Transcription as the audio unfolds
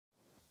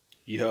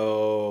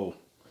Yo,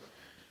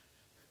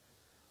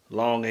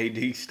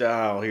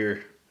 LongADstyl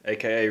here,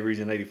 aka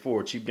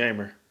Reason84, cheap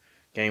gamer.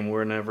 Game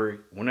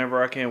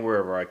whenever I can,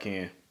 wherever I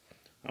can.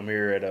 I'm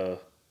here at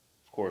of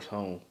course,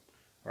 home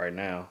right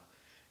now,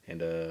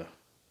 and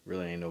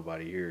really ain't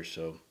nobody here,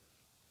 so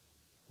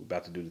we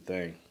about to do the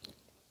thing.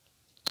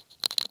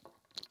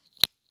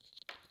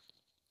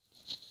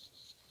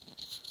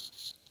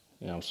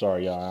 Yeah, I'm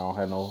sorry, y'all. I don't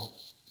have no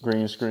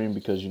green screen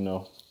because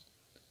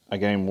I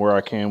game where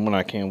I can, when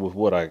I can, with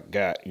what I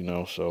got.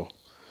 So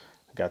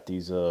I got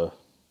these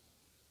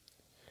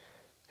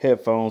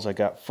headphones I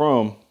got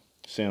from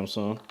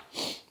Samsung.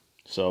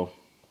 So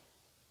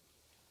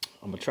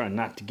I'm gonna try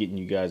not to get in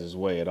you guys'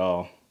 way at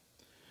all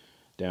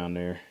down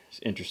there. It's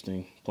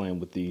interesting playing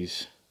with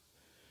these.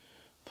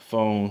 The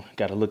phone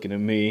got to looking at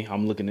me.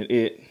 I'm looking at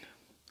it.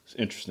 It's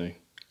interesting,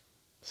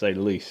 to say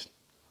the least.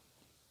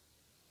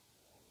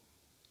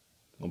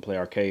 I'm gonna play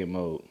arcade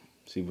mode.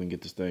 See if we can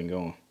get this thing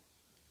going.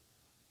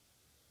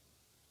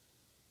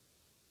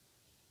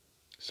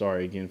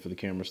 Sorry again for the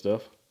camera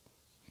stuff.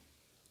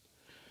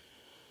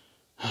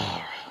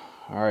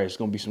 Alright, it's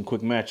gonna be some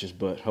quick matches,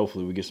 but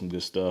hopefully we get some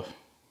good stuff.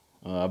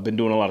 I've been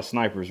doing a lot of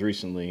snipers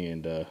recently,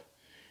 and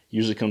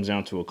usually comes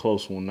down to a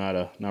close one,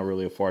 not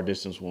really a far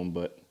distance one,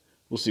 but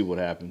we'll see what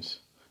happens.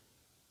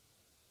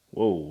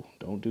 Whoa,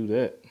 don't do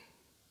that.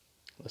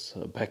 Let's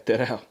back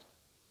that out.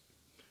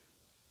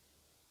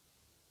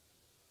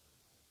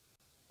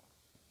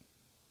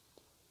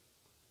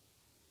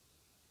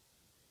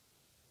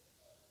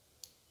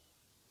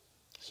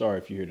 Sorry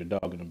if you hear the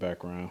dog in the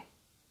background.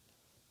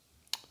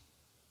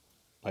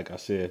 Like I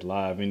said,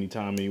 live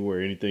anytime, anywhere,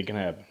 anything can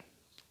happen.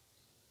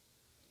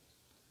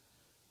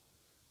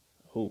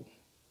 Oh.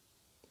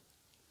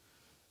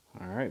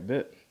 Alright,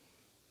 bet.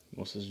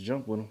 Once let's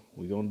jump with him.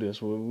 We gonna do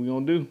this. What we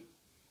gonna do?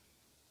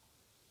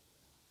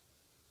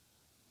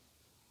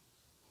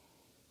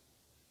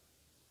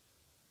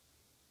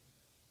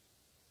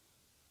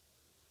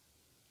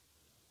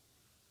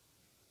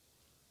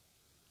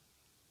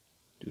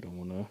 Dude, I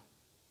wanna.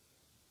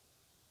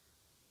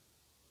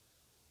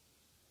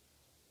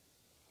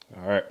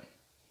 Alright.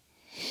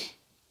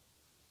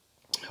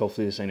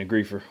 Hopefully this ain't a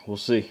griefer. We'll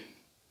see.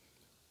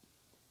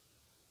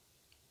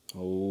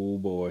 Oh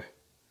boy.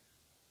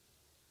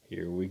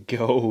 Here we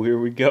go. Here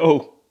we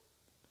go.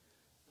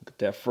 Look at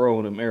that fro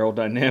and them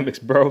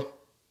aerodynamics, bro.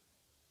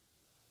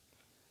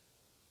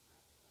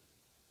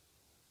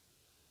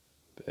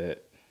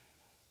 Bet.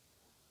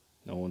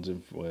 No one's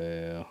in.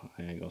 Well,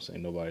 I ain't gonna say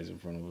nobody's in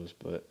front of us,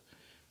 but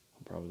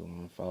I'm probably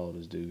gonna follow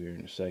this dude here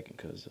in a second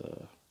because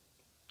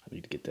I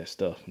need to get that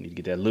stuff. I need to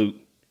get that loot.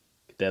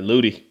 Get that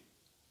looty.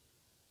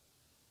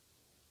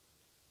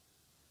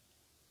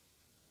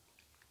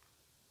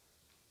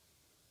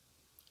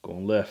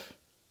 Going left.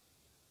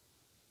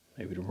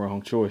 Maybe the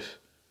wrong choice.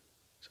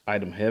 It's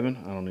item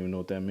heaven. I don't even know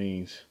what that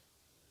means.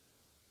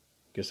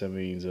 Guess that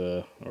means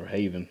or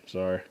haven.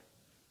 Sorry.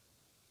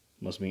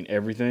 Must mean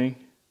everything.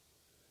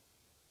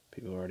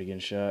 People are already getting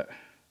shot.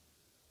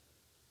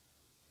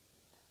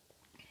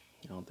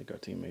 I don't think our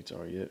teammates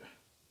are yet.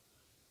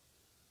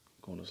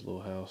 Going to this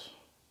little house.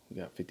 We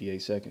got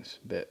 58 seconds.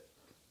 Bet.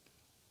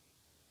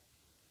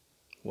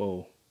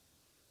 Whoa.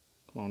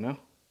 Come on now.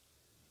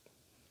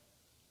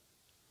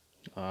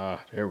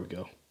 Ah, there we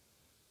go.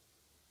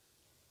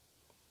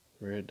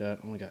 Red dot.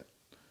 Only got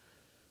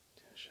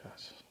 10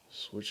 shots.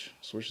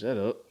 Switch that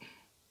up.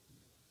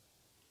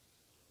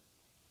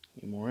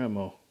 Need more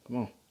ammo. Come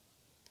on.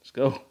 Let's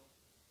go.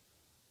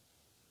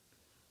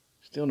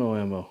 Still no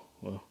ammo.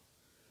 Well.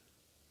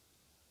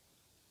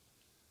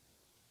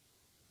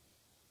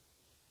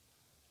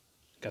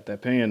 Got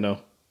that pan though.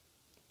 How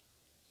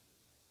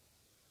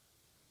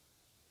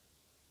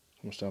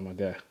much time I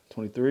got?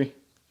 23.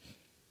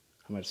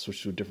 I might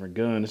switch to a different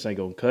gun. This ain't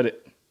gonna cut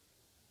it.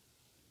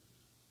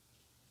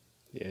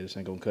 Yeah, this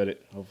ain't gonna cut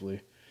it. Hopefully,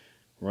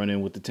 run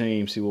in with the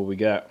team, see what we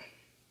got.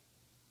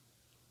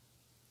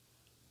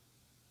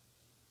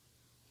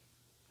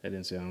 That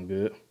didn't sound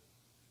good.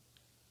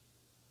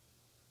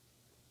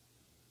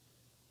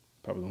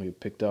 Probably gonna get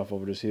picked off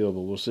over this hill,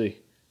 but we'll see.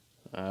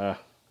 Yeah,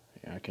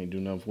 I can't do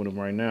nothing with them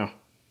right now.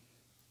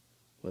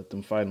 Let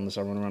them fight unless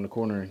I run around the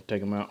corner and take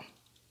them out.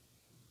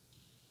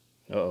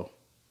 Uh-oh.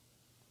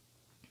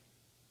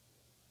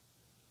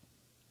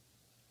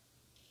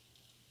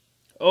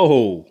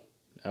 Oh,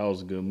 that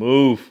was a good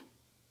move.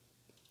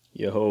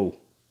 Yo,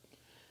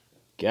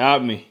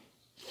 got me.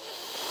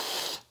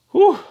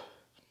 Whew.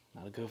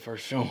 Not a good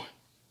first showing.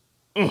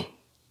 That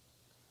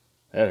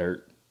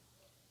hurt.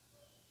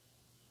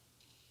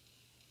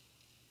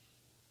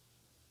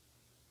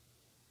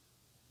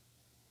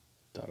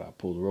 Thought I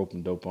pulled the rope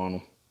and dope on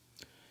him.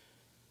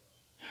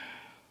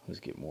 Let's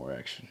get more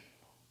action.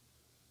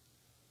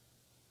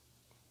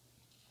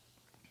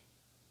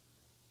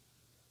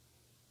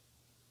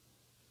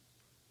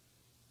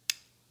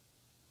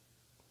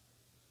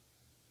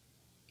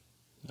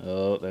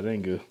 Oh, that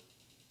ain't good.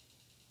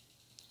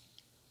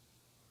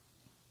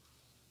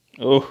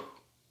 Oh,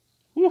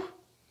 whew.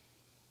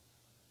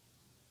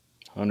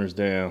 Hunter's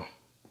down.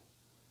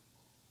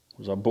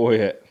 Where's our boy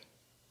at?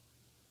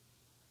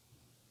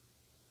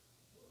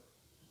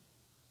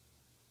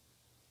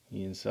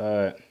 He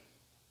inside.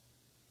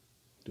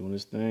 Doing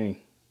his thing.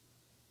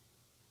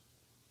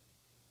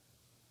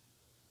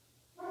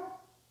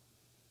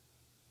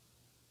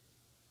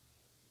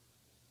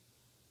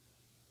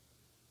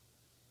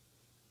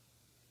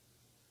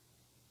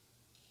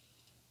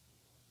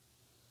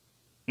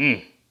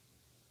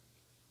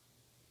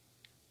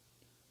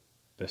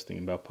 Best thing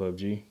about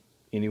PUBG.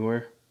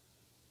 Anywhere.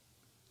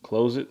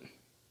 Close it.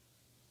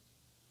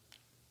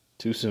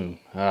 Too soon.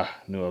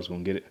 Knew I was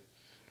going to get it.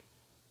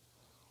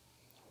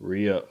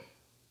 Re-up.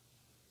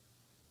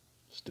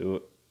 Let's do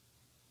it.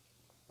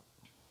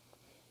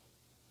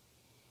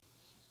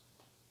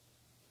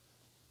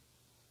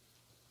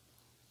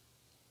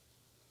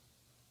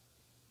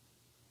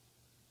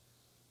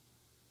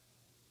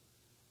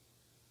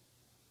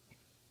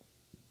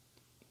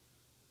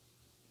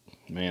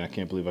 Man, I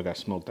can't believe I got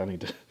smoked. I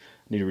need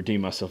to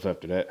redeem myself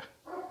after that.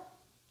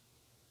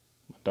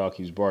 My dog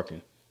keeps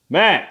barking.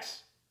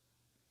 Max!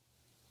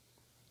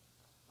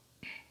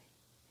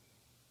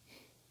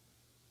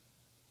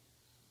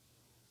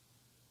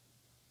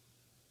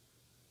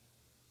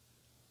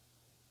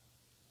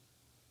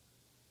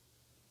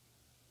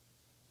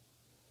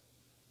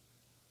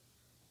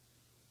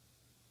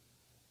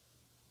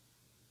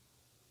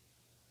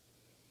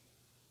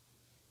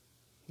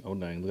 Oh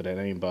dang, look at that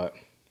aimbot.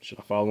 Should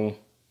I follow him?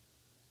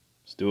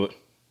 Let's do it.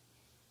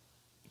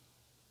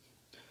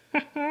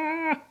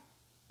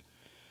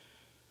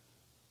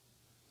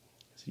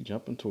 Is he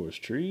jumping towards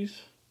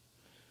trees?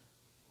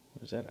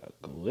 Or is that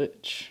a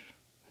glitch?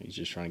 He's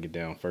just trying to get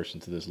down first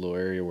into this little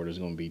area where there's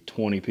going to be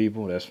 20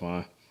 people. That's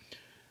fine.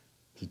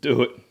 Let's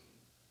do it.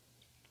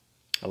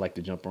 I like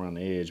to jump around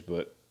the edge,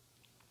 but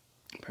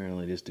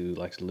apparently this dude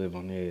likes to live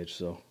on the edge,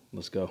 so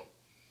let's go.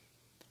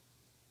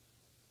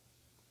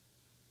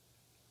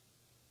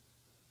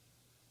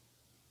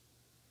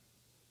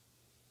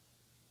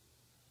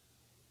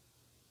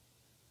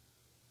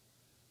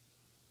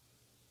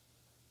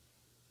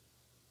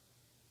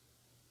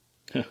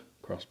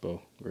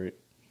 Crossbow, great.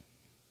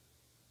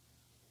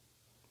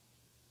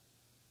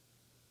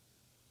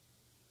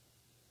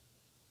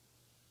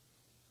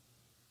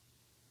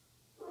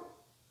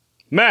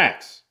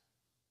 Max!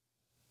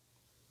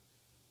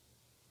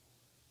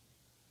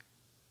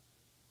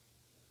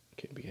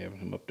 Can't be having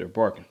him up there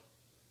barking.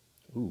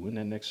 Ooh, in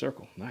that next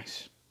circle.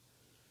 Nice.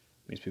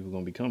 Means people are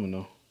going to be coming,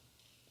 though.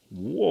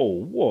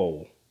 Whoa,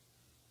 whoa.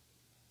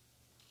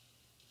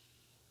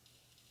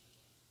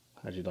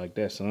 How'd you like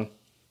that, son?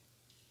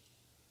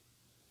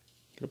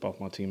 Get up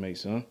off my teammate,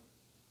 son.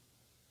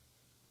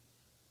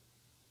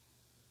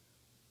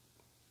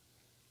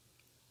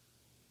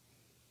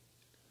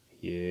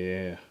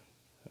 Yeah,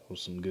 that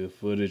was some good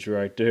footage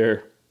right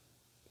there.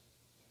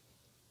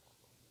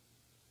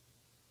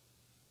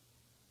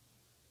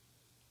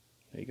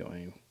 There you go,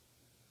 aim.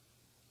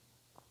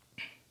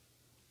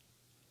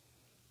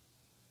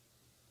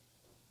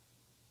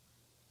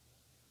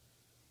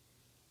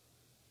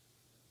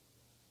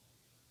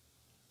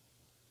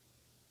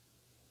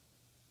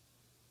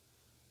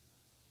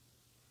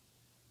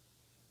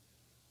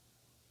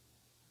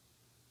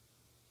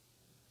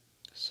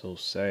 So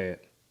sad.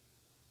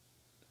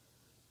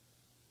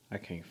 I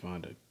can't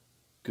find a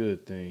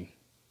good thing.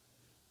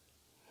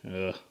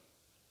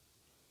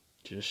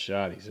 Just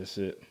shotties, that's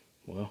it.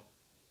 Well.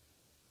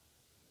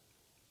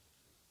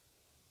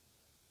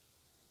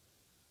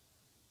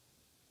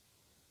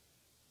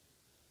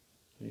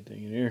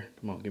 Anything in here?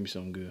 Come on, give me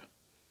something good.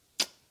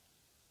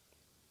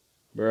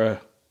 Bruh.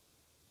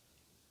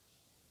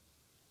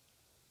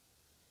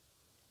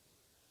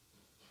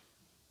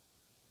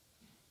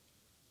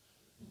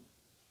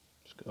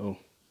 Let's go.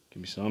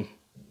 Give me some.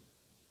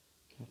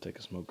 I'll take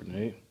a smoke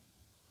grenade.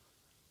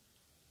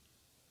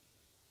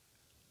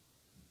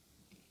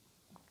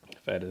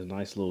 If I had a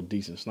nice little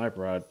decent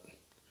sniper, I'd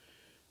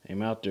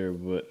aim out there,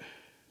 but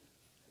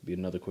it'd be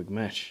another quick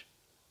match.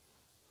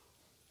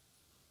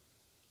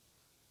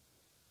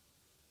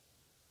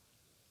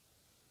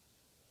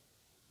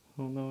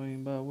 I don't know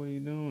anything about what you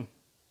doing.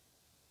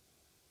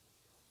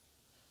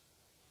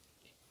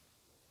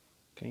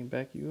 Can't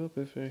back you up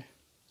if I...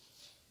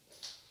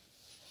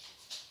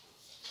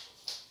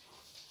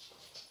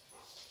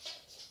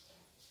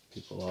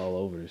 People all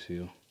over this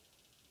hill.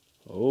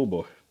 Oh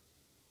boy.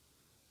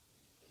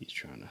 He's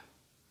trying to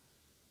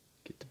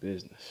get the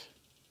business.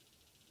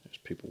 There's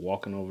people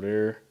walking over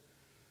there.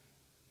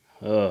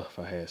 If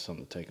I had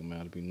something to take them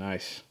out, it'd be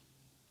nice.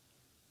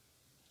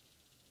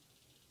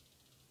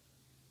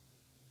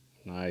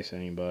 Nice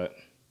aimbot.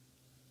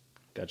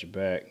 Got your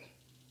back.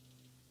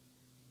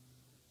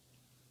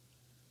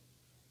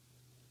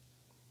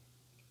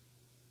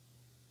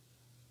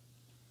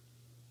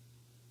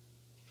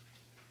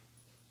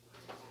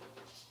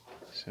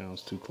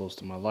 Sounds too close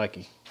to my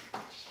liking.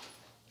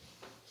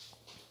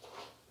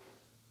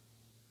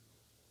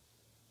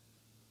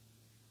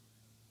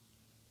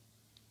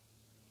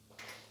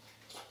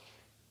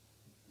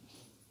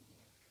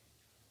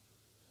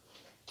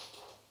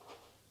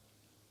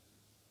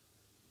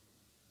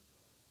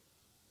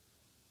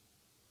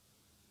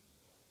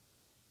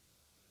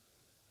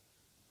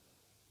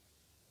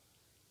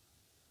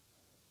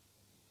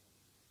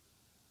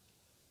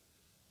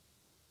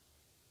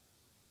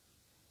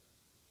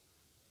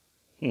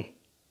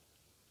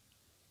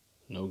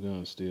 no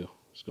gun still.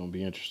 It's gonna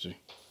be interesting.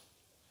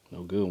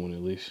 No good one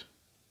at least.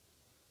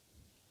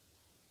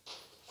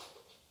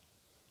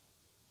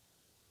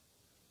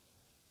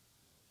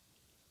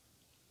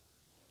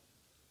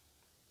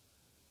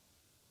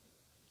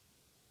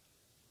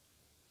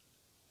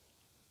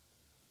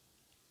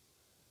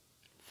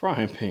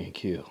 Frying pan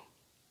kill.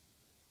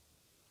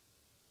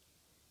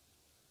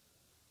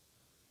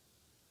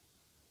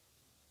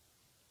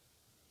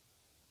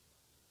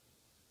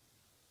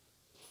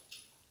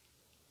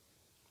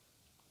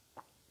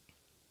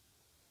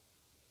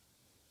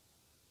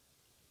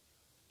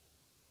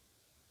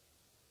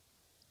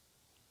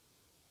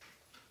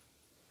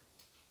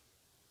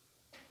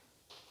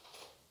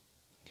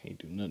 Can't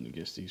do nothing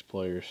against these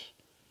players.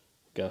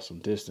 Got some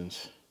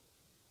distance.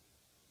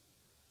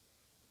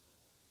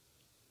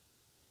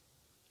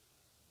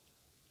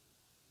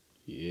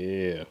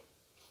 Yeah.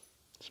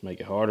 Let's make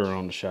it harder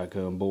on the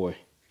shotgun boy.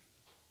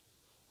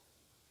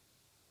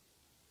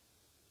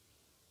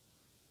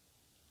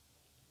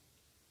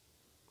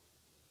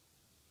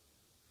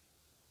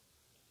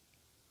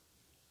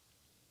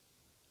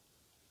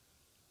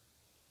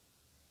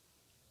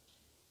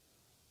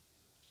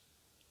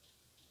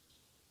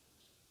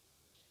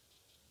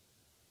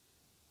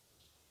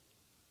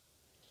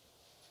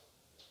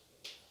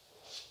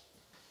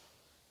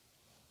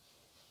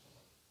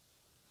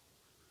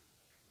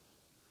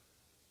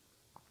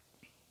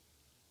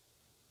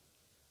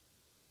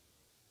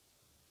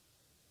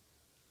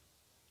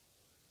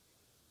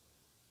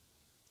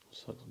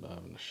 Sucks about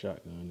having a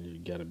shotgun. You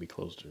gotta be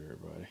close to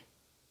everybody.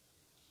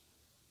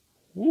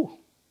 Woo!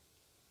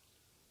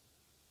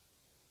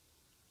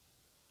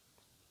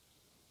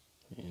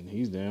 And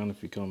he's down. If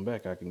he come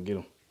back, I can get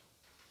him.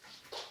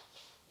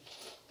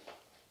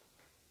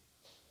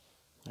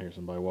 I hear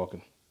somebody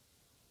walking.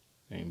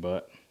 Ain't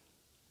but.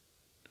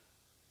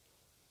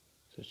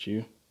 Is that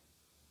you?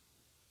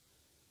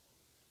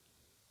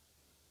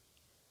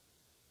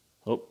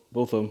 Oh,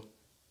 both of them.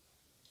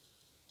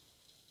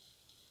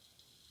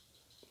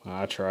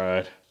 I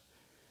tried.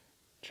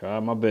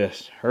 Tried my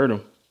best. Hurt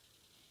him.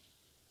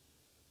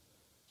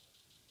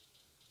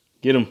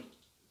 Get him.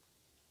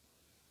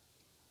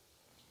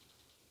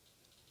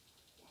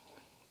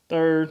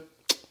 Third.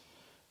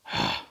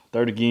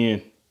 Third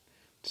again.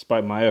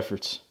 Despite my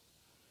efforts.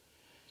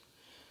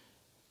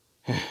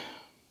 Let's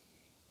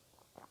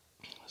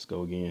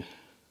go again.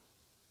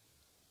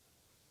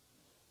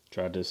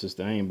 Tried to assist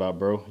the aimbot,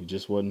 bro. He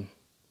just wasn't.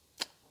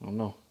 I don't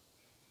know.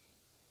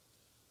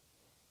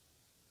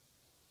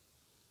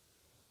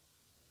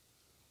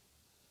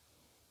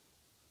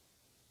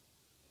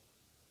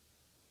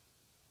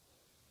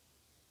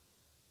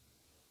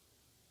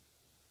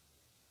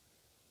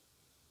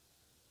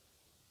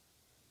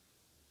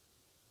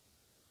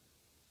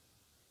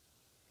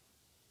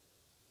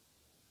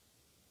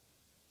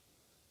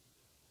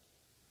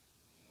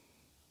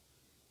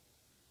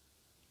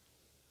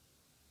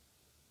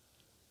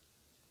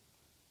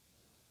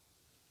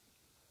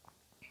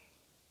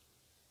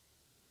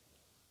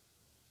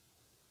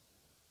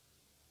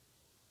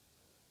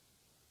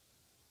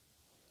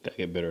 Gotta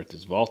get better at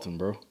this vaulting,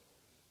 bro.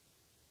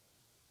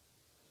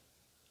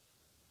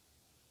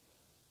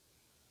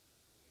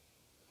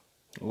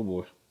 Oh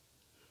boy.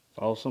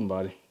 Follow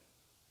somebody.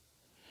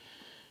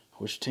 I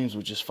wish teams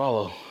would just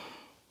follow.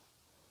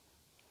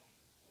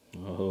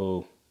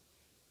 Oh.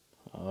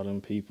 All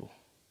them people.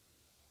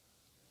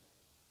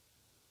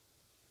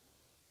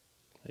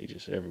 They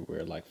just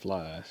everywhere like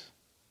flies.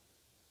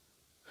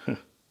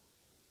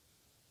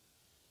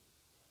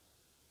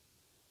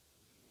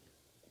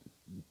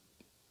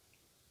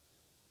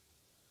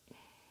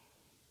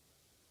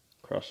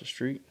 Across the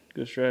street.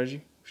 Good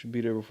strategy. Should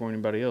be there before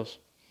anybody else.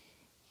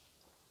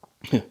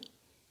 I'm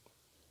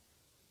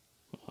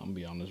gonna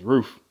be on this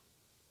roof.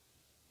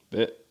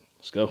 Bet.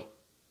 Let's go.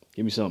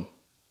 Give me something.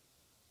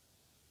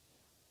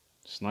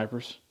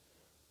 Snipers.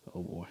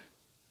 Oh boy.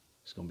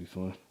 It's gonna be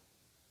fun.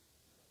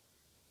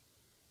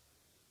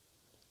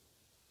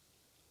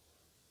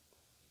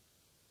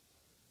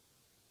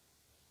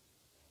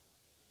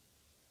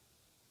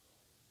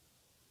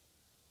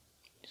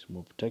 Need some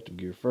more protective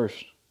gear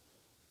first.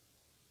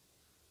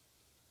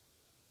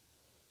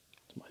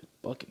 Somebody's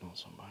bucking on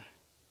somebody.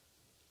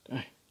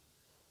 Dang.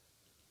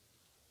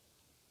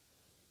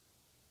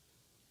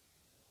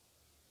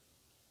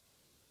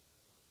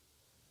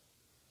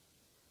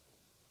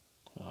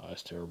 Oh,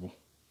 that's terrible.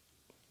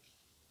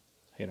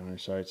 Hate on your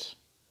sights.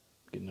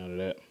 Getting out of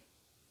that.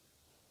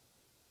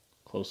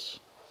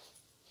 Close.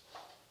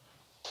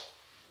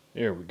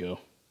 There we go.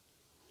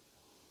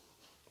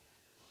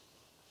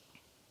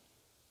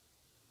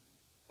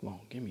 Come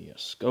on, give me a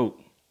scope.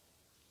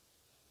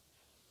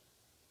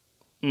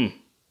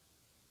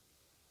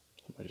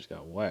 Somebody just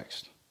got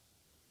waxed.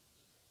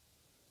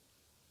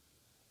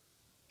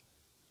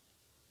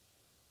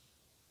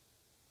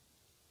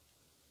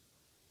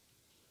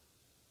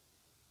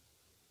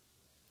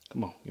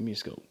 Come on, give me a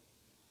scope.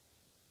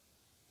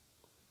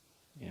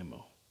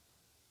 Ammo.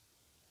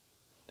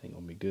 Ain't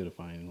gonna be good if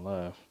I ain't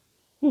alive.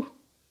 Whew.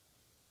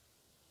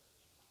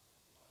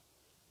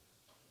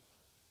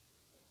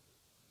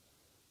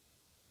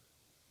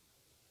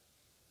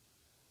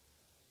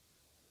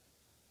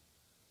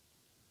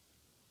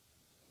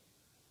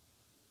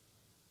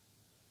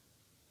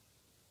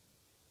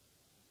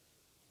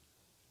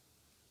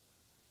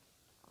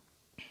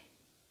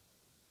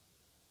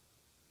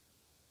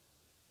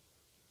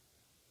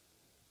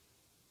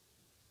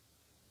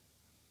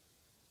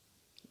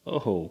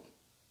 Oh.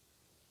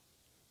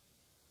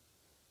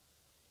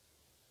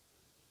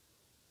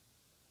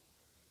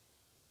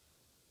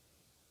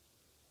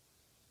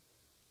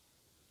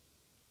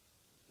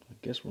 I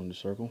guess we're in the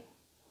circle.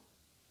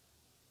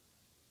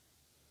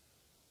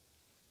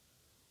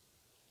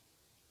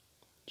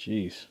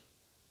 Jeez.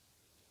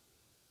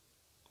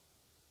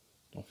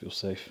 Don't feel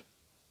safe.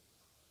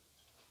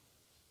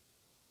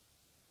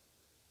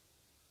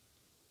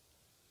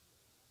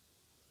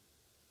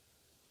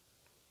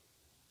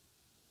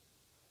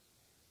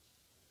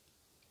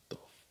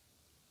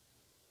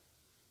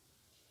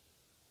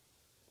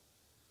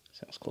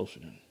 Sounds closer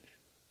than.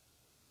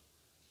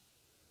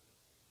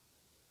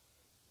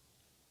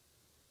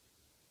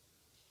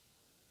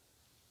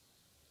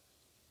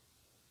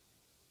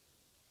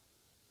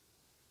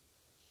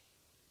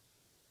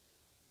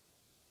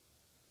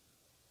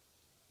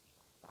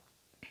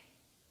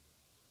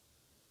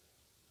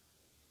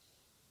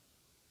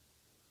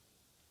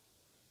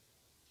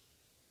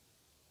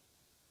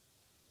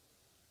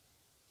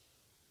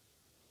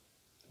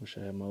 Wish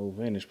I had my old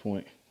vantage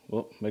point.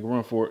 Well, make a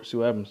run for it. See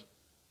what happens.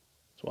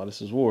 That's why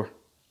this is war.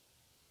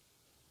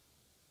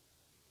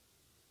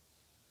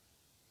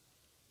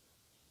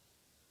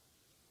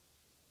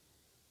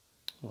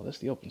 Oh, that's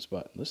the open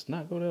spot. Let's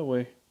not go that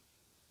way.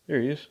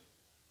 There he is.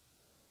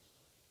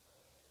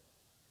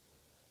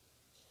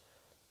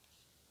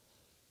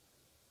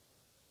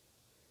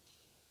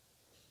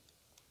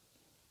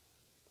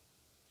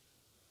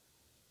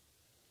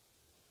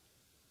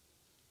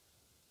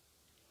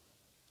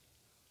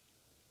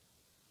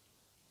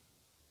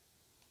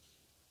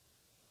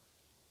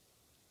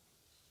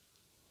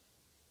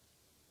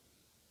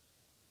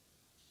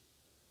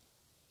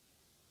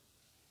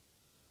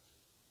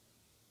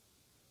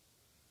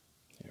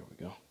 There we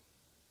go.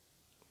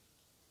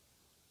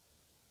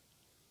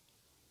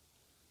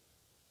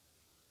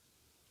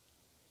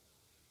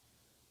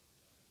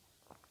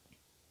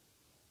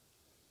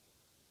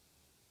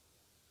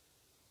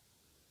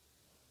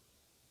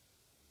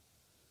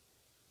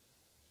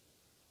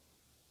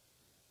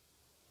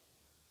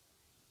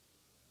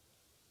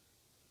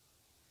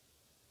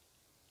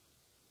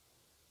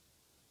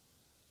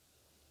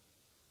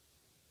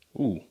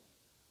 Ooh.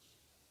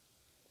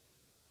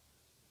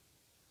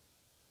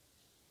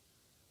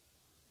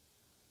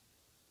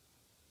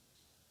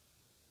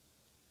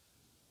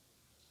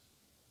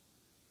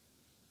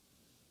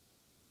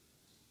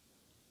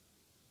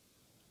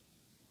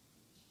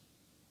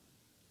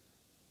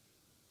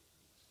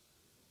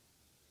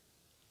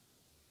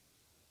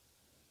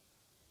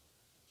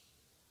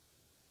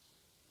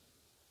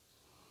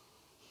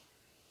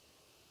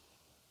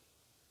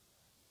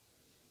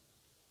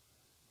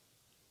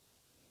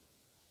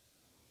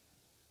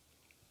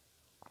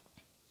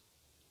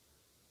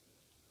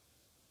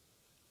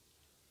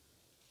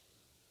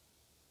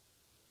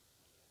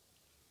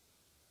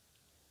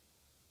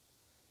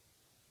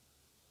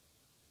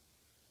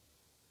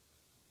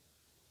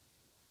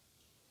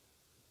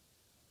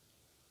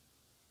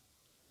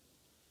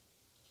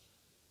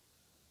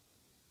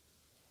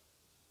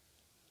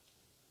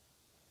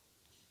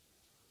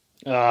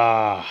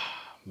 Ah,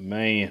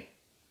 man.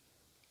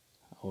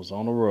 I was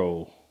on a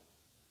roll.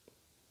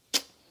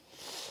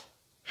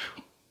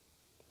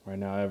 Right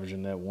now,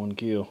 averaging that 1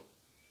 kill.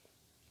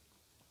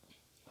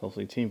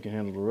 Hopefully, the team can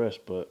handle the rest,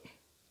 but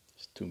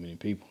it's too many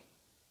people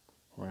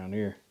around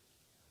here.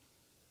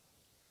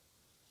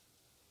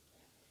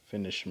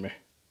 Finish me.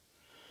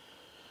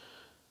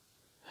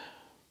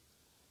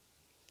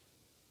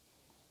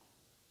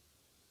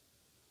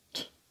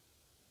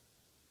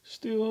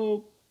 Still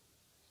hope.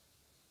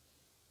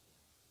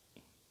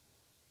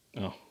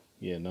 Oh,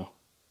 yeah, no.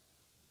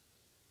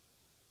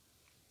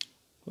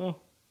 Well,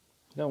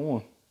 got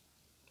one.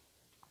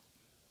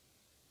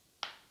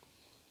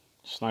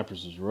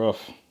 Snipers is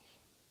rough.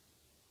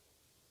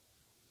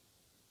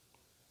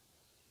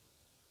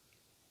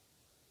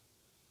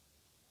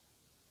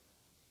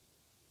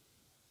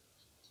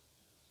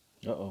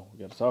 Uh-oh, we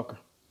got a talker.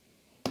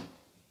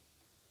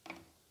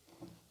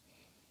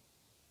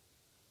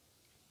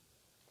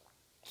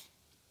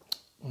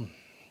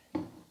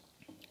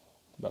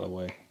 By the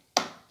way,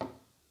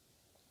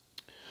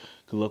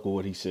 good luck with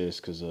what he says,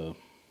 because,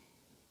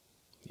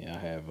 yeah, I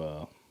have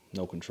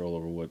no control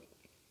over what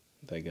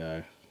that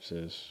guy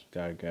says.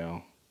 Guy,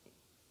 gal,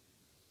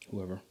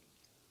 whoever.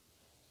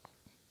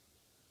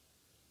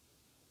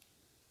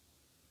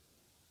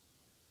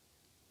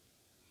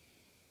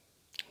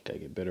 Gotta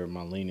get better at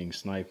my leaning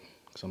snipe,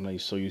 because I'm not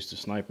so used to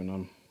sniping.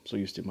 I'm so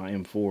used to my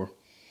M4.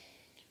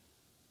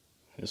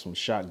 This one's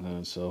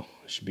shotgun, so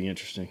it should be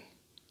interesting.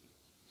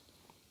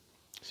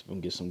 See if we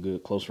can get some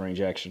good close range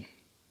action.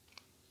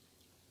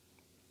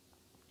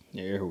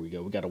 Yeah, here we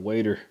go. We got a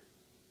waiter.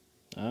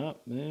 Yeah,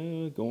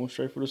 going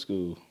straight for the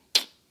school.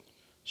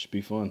 Should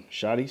be fun.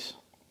 Shotties.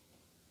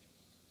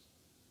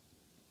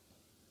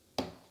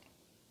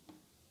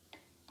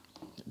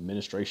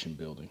 Administration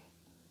building.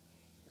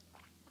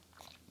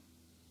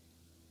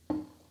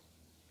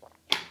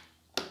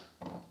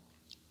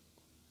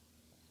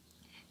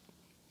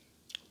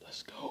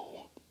 Let's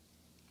go.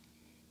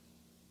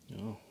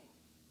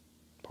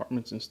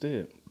 apartments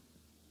instead.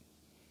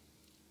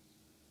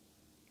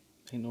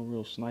 Ain't no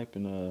real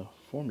sniping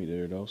for me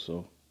there though,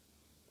 so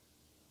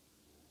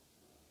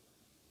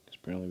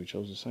apparently we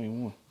chose the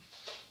same one.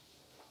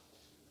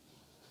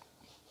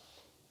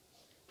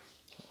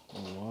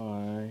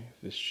 Why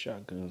this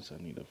shotguns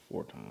I need it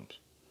 4 times.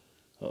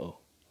 Uh-oh.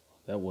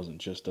 That wasn't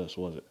just us,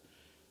 was it?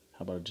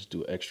 How about I just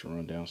do an extra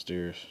run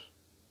downstairs?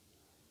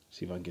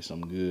 See if I can get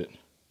something good.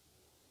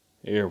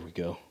 There we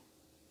go.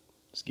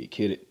 Let's get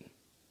kitted.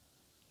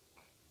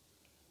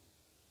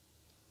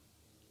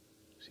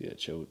 See that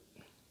choke?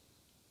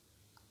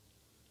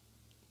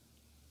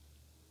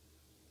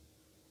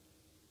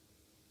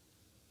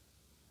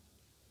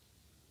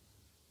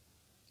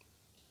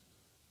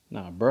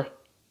 Nah, bruh.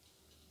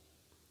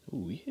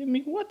 Ooh, he hit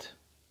me? What?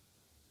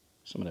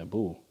 Some of that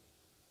bull.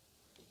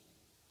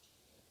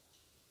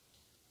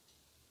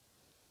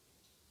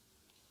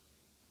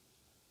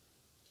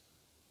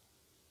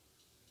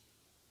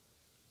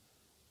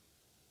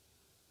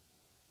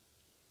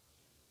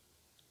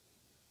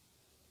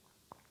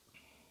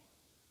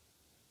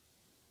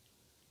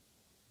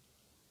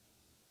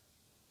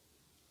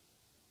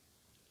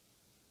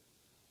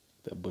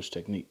 That bush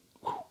technique.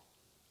 Whew.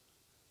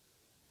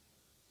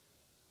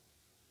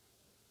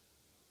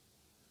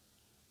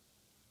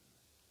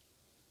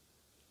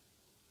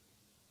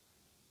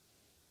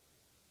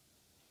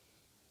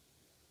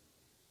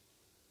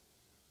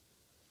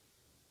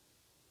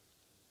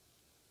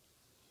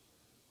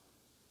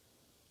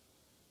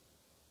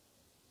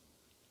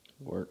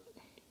 Work.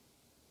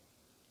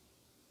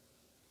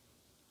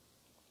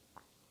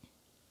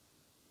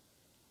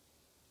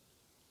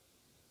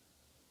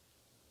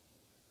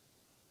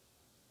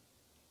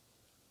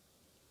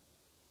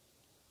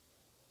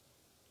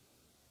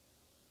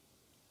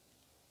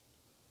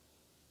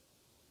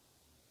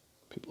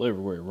 People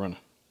everywhere running.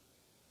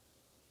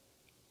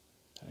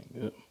 That ain't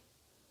good.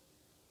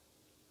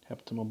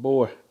 Happened to my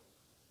boy.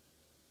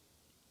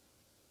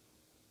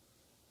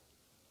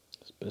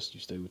 It's best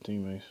you stay with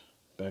teammates.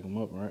 Back them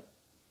up, right?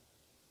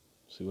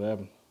 See what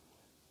happens.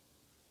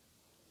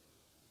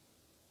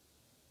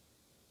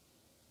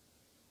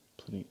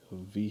 Plenty of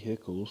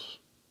vehicles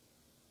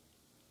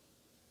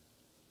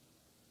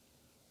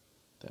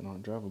that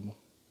aren't drivable.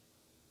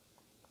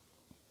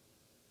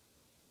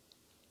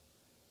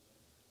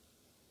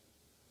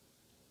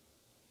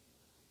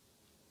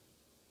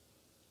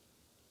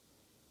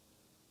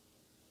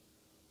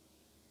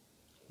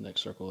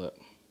 Next circle up.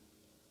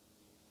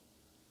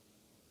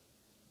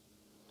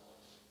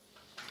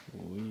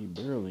 We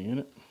barely in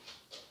it.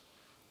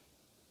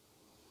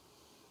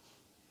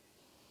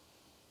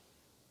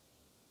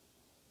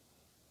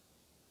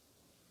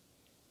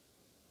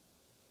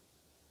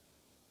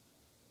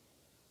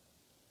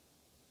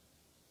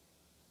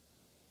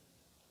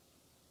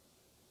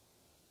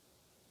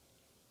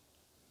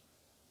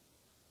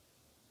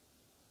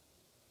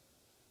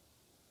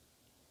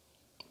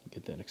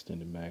 Get that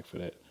extended mag for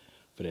that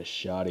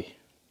shotty.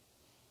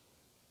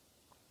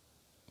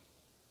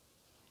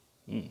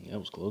 That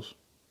was close.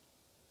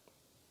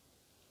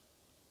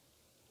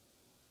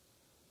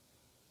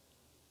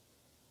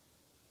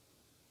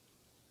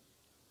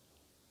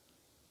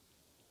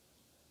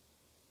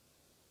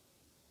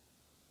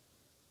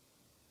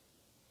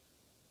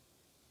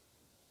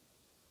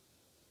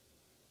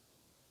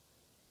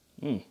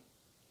 Wish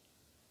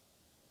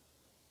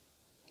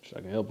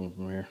I could help him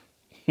from here.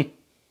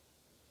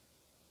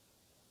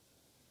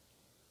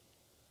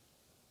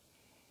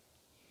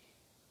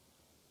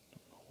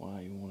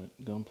 Why you wanted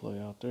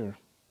gunplay out there?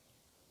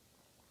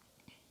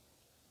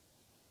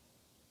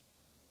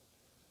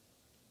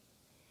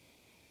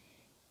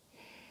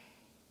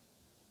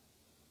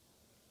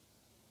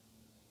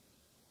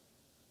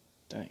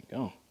 Dang,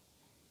 go.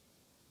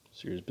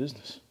 Serious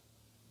business.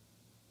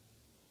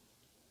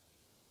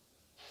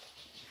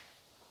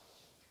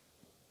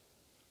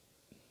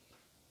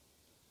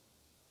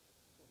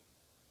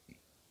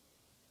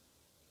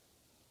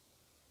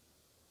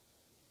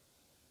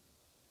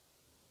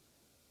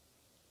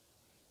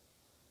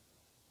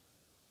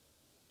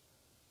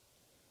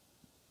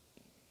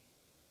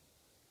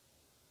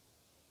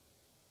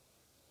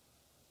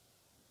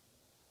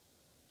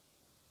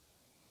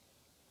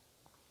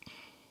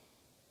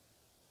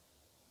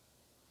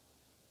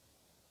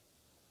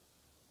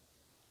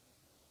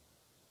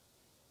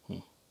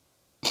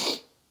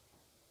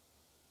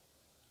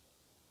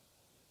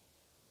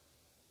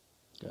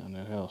 Got in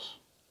that house.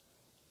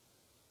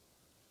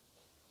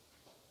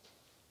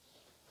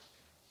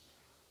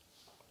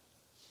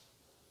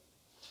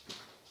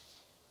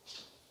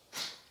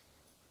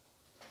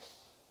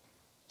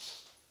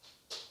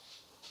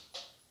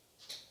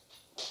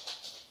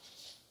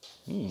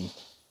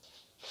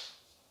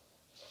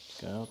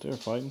 Guy out there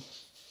fighting.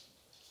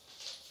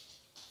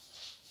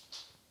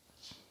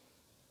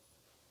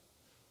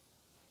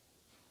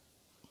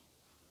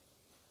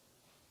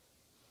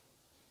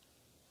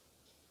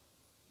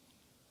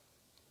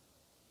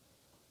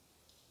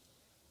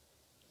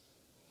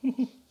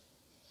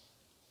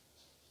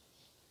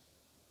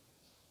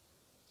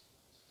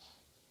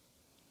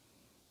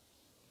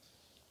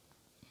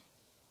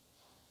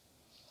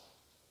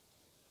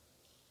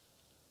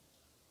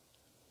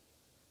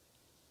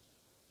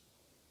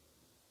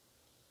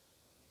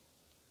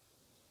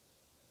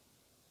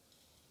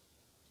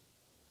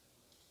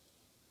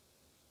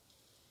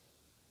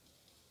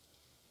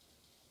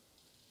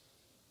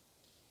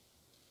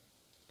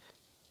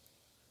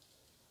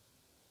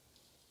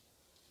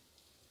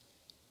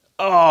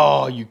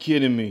 Oh, you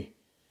kidding me?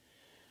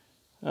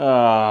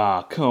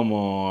 Ah, come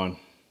on.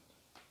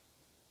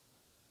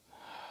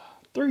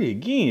 3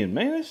 again,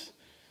 man.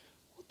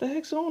 What the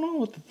heck's going on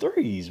with the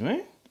 3s,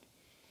 man?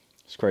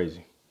 It's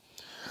crazy.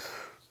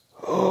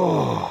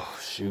 Oh,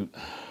 shoot.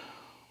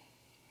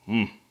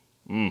 I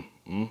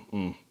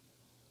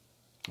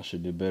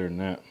should do better than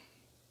that.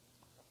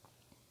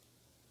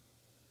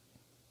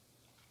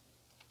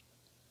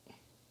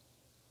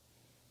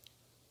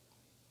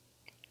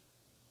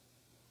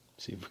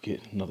 See if we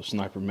get another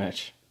sniper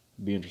match.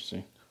 Be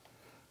interesting.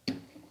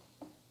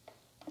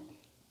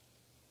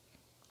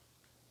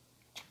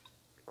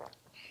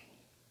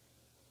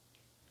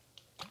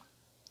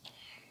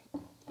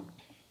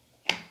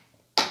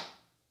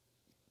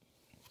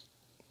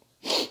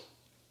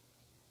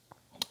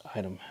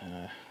 Item,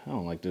 I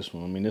don't like this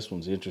one. I mean, this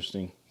one's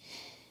interesting.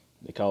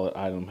 They call it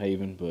item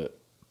haven, but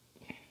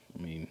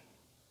I mean,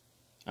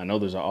 I know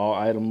there's an all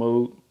item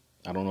mode.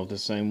 I don't know if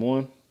it's the same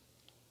one.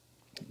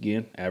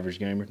 Again, average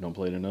gamer, don't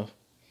play it enough.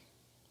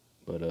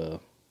 But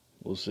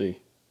we'll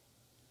see.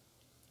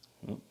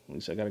 Well, at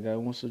least I got a guy who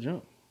wants to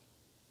jump.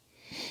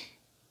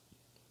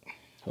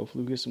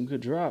 Hopefully we get some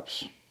good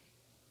drops.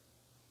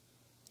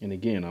 And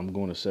again, I'm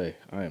going to say,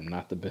 I am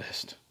not the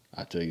best.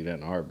 I'll tell you that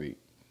in a heartbeat.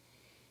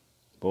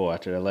 Boy,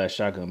 after that last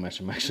shotgun match,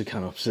 I'm actually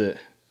kind of upset.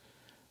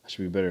 I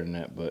should be better than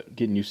that, but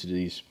getting used to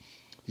these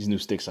new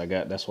sticks I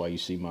got, that's why you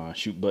see my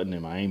shoot button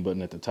and my aim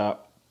button at the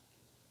top.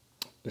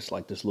 It's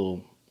like this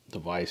little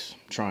device,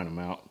 trying them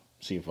out,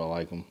 see if I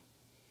like them.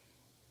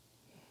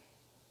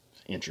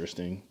 It's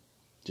interesting.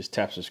 Just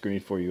taps the screen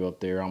for you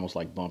up there, almost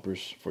like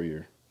bumpers for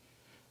your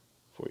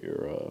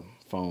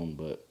phone,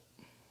 but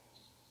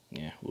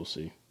yeah, we'll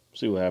see.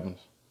 See what happens.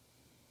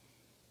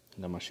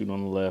 Got my shoot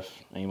on the left,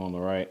 aim on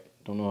the right.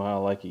 Don't know how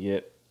I like it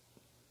yet.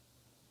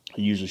 I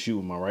usually shoot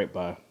with my right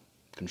by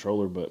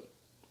controller, but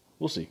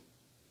we'll see.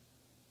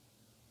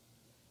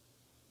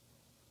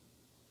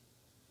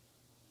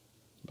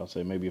 About to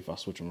say maybe if I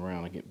switch them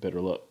around, I get better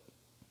luck.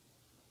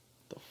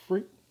 The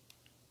freak?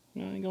 I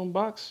ain't gonna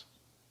box.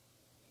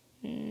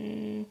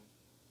 And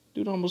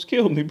dude almost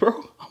killed me,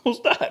 bro.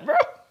 Almost died, bro.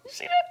 You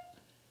see that?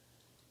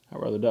 I'd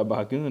rather die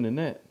by a gun than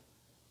that.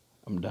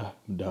 I'm die.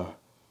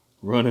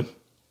 Running.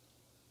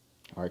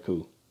 All right,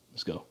 cool.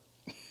 Let's go.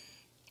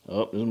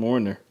 Oh, there's more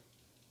in there.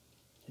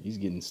 He's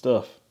getting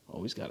stuff.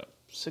 Oh, he's got a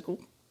sickle.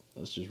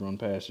 Let's just run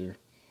past here.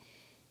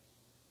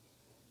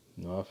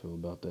 You know how I feel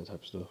about that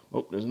type of stuff.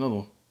 Oh, there's another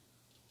one.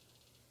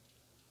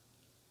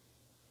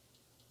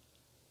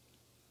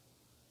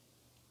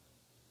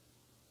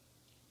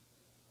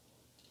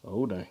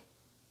 Oh, dang.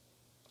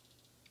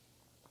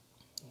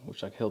 I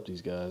wish I could help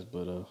these guys,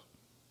 but I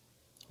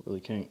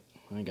really can't.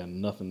 I ain't got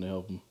nothing to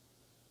help them.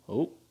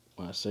 Oh,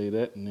 I say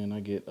that, and then I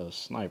get a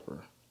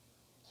sniper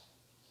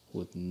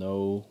with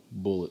no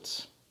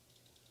bullets.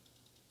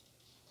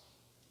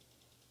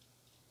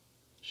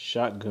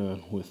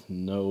 Shotgun with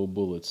no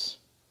bullets.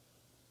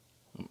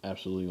 I'm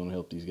absolutely going to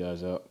help these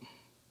guys out.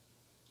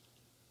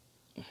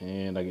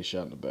 And I get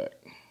shot in the back.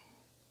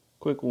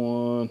 Quick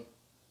one.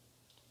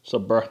 What's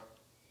up, bruh?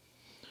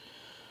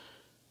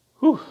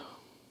 Whew.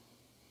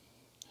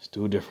 Let's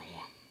do a different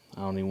one.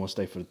 I don't even want to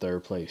stay for the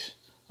 3rd place.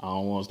 I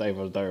don't want to stay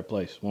for the 3rd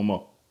place. One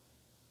more.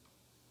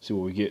 See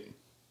what we get.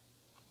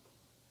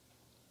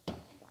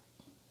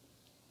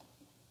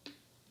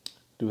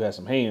 Do have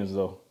some hands,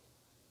 though.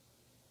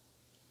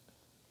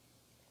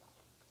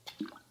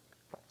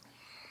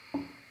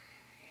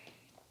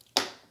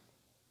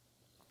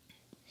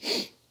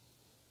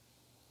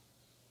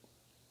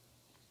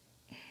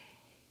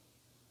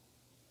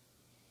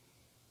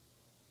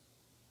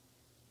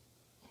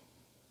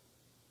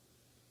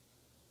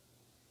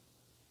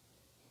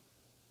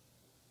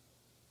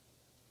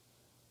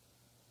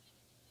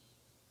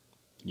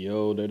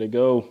 Yo, there they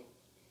go.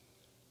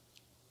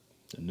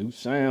 The new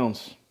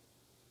sounds.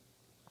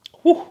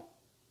 Whew.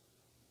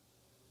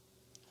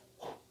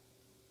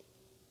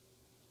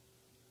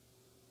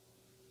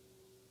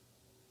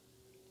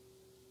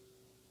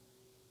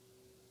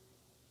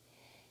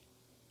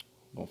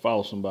 Gonna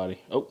follow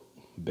somebody. Oh,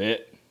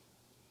 bet.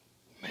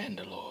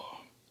 Mandalore.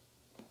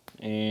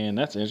 And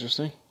that's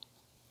interesting.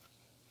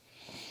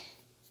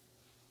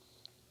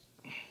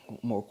 One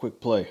more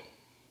quick play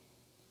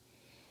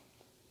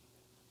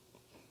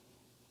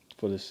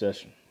for this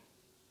session.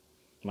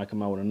 Might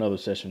come out with another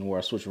session where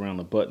I switch around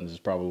the buttons. Is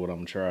probably what I'm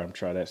gonna try. I'm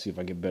try that, see if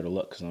I get better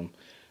luck, because I'm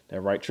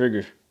that right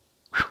trigger.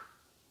 Whew.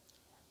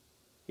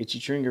 Itchy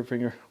trigger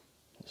finger.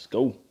 Let's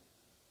go.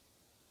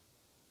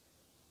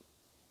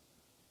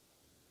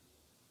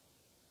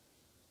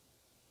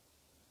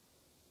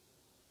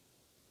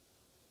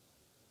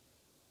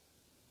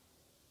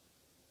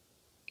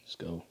 Let's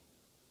go.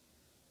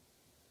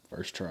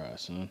 First try,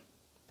 son.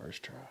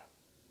 First try.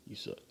 You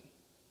suck.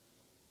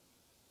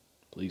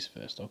 Police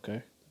fest.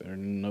 Okay. Better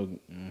than no.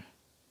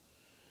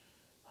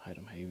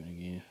 Item haven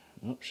again.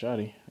 Oh,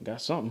 shoddy. I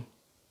got something.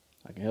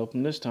 I can help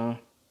him this time.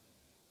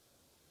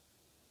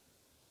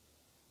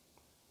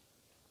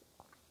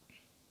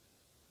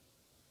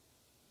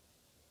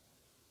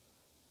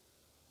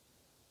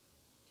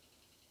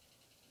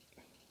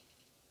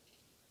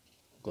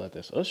 Glad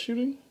that's us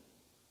shooting.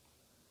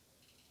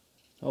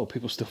 Oh,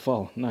 people still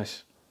following.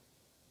 Nice.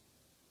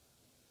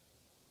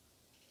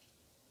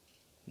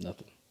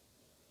 Nothing.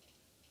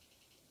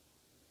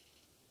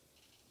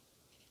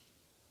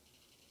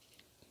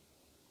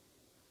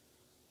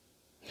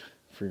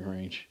 Free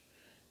range.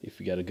 If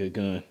you got a good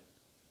gun.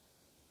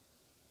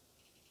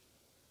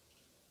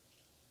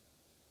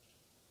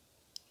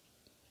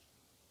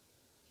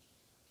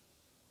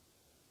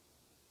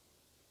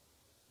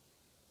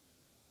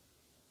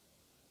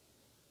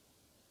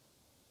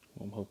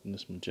 I'm hoping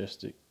this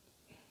majestic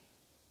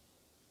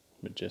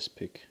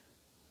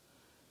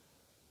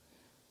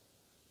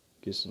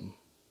get some.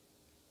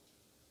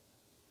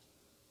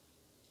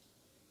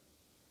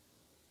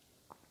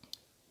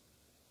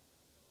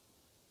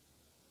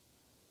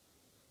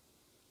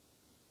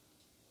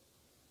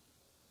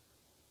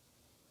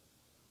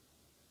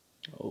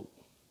 Oh.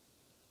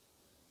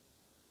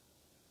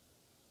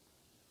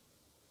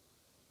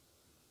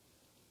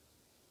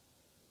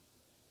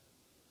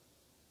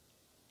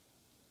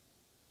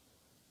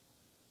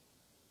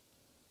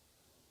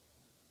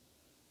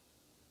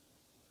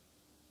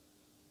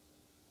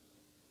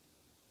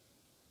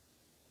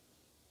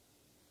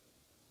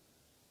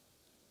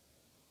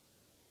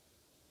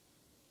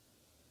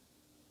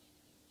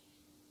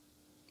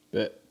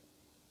 Bet.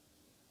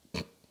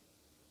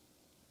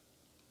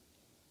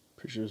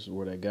 Pretty sure this is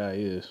where that guy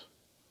is.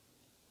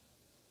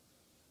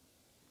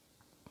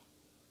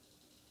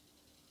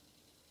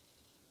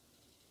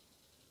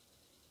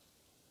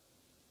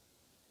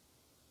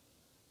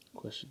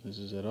 Question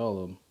is that all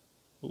of them?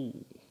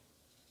 Ooh.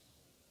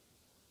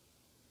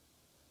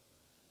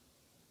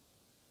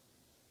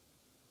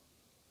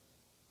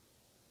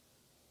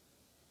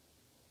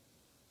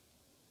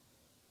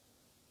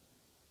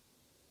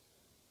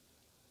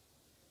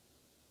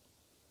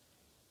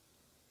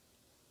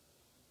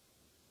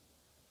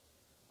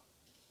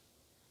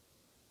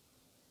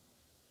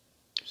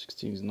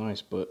 .16 is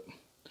nice, but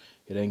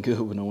it ain't good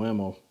with no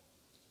ammo.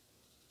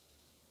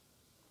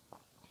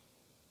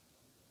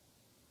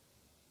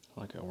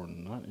 Like we're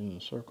not in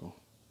a circle.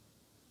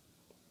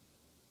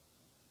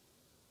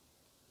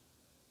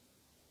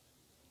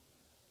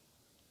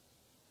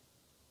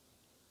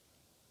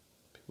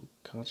 People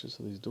conscious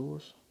of these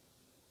doors?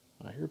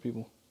 I hear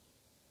people.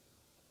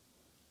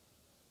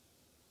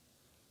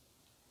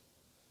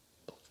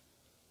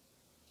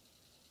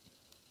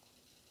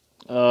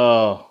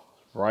 Oh,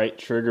 right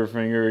trigger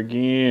finger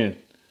again.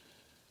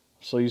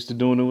 I'm so used to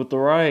doing it with the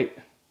right.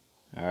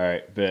 All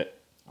right, bet.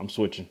 I'm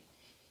switching.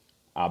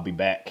 I'll be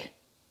back.